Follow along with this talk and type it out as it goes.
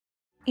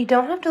You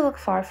don't have to look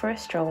far for a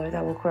stroller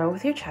that will grow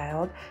with your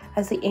child,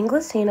 as the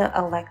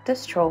Electa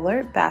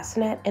Stroller,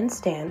 Bassinet, and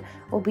stand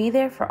will be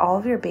there for all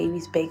of your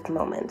baby's big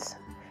moments.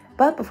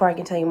 But before I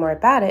can tell you more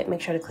about it,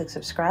 make sure to click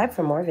subscribe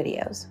for more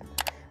videos.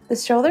 The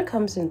stroller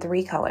comes in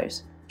 3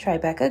 colors: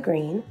 Tribeca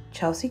Green,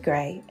 Chelsea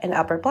Gray, and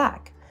Upper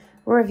Black.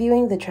 We're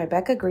reviewing the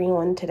Tribeca Green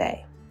one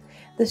today.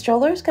 The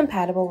stroller is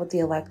compatible with the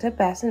Electa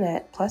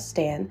Bassinet Plus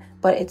stand,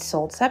 but it's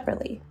sold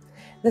separately.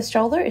 The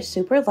stroller is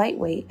super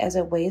lightweight as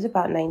it weighs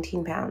about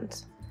 19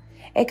 pounds.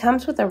 It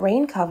comes with a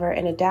rain cover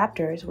and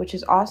adapters, which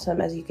is awesome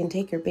as you can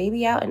take your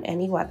baby out in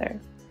any weather.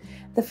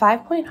 The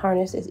 5-point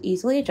harness is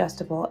easily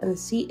adjustable and the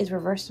seat is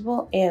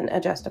reversible and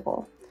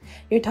adjustable.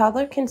 Your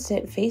toddler can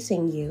sit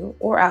facing you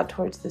or out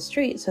towards the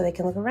street so they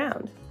can look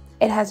around.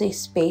 It has a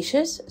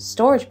spacious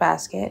storage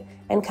basket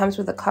and comes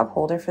with a cup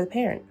holder for the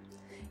parent.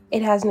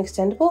 It has an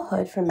extendable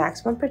hood for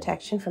maximum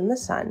protection from the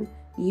sun,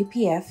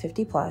 UPF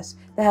 50+,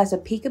 that has a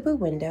peekaboo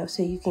window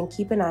so you can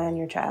keep an eye on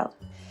your child.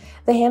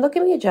 The handle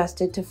can be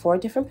adjusted to 4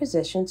 different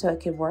positions so it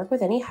can work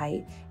with any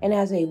height, and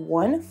has a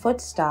 1-foot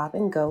stop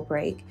and go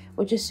brake,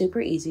 which is super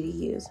easy to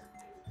use.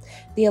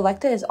 The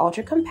Electa is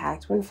ultra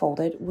compact when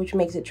folded, which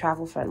makes it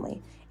travel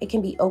friendly. It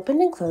can be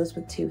opened and closed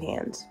with 2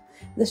 hands.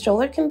 The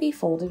stroller can be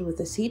folded with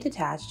the seat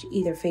attached,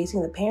 either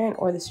facing the parent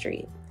or the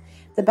street.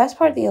 The best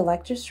part of the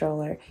Electa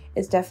stroller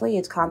is definitely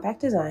its compact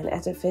design,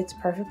 as it fits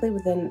perfectly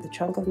within the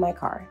trunk of my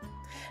car.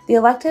 The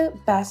Electa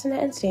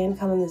Bassinet and stand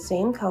come in the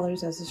same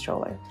colors as the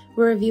stroller.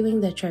 We're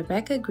reviewing the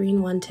Tribeca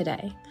Green one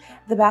today.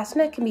 The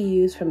bassinet can be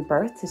used from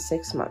birth to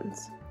 6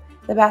 months.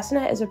 The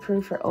bassinet is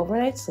approved for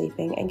overnight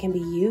sleeping and can be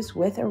used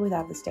with or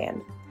without the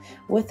stand.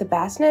 With the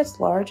bassinet's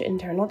large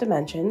internal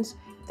dimensions,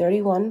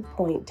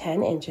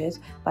 31.10 inches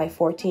by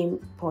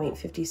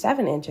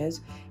 14.57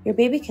 inches, your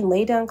baby can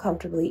lay down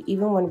comfortably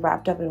even when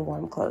wrapped up in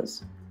warm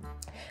clothes.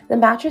 The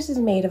mattress is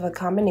made of a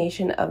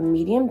combination of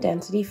medium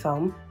density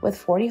foam with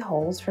 40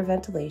 holes for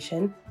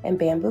ventilation and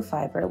bamboo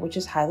fiber, which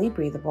is highly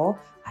breathable,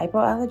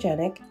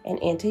 hypoallergenic, and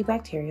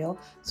antibacterial,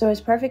 so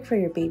it's perfect for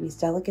your baby's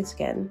delicate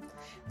skin.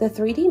 The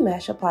 3D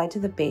mesh applied to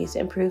the base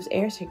improves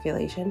air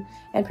circulation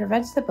and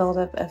prevents the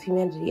buildup of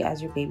humidity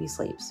as your baby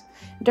sleeps.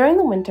 During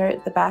the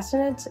winter, the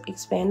bassinet's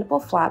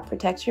expandable flap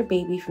protects your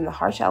baby from the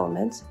harsh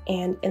elements,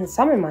 and in the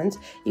summer months,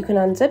 you can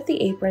unzip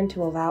the apron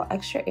to allow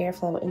extra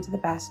airflow into the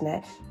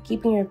bassinet,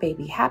 keeping your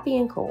baby happy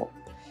and cool.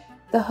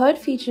 The hood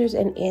features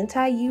an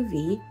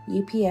anti-UV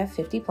UPF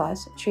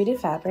 50+ treated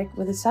fabric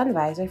with a sun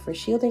visor for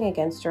shielding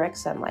against direct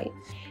sunlight.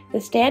 The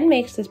stand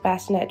makes this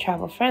bassinet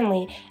travel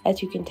friendly,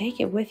 as you can take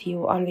it with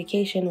you on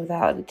vacation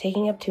without it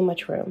taking up too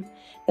much room.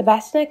 The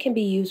bassinet can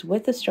be used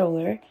with the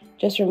stroller.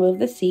 Just remove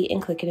the seat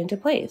and click it into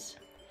place.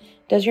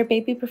 Does your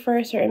baby prefer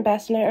a certain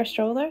bassinet or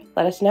stroller?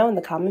 Let us know in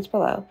the comments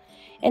below.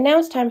 And now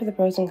it's time for the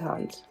pros and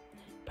cons.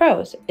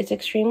 Pros: it's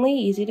extremely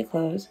easy to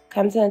close,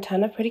 comes in a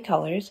ton of pretty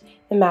colors,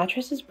 the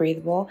mattress is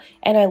breathable,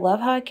 and I love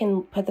how I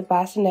can put the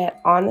bassinet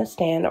on the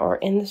stand or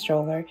in the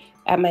stroller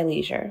at my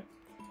leisure.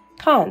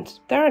 Cons: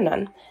 there are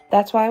none.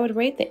 That's why I would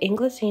rate the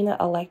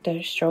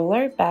Electa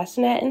Stroller,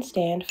 Bassinet, and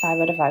stand 5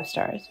 out of 5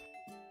 stars.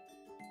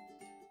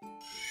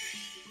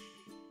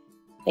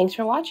 Thanks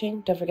for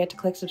watching. Don't forget to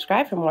click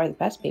subscribe for more of the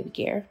best baby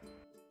gear.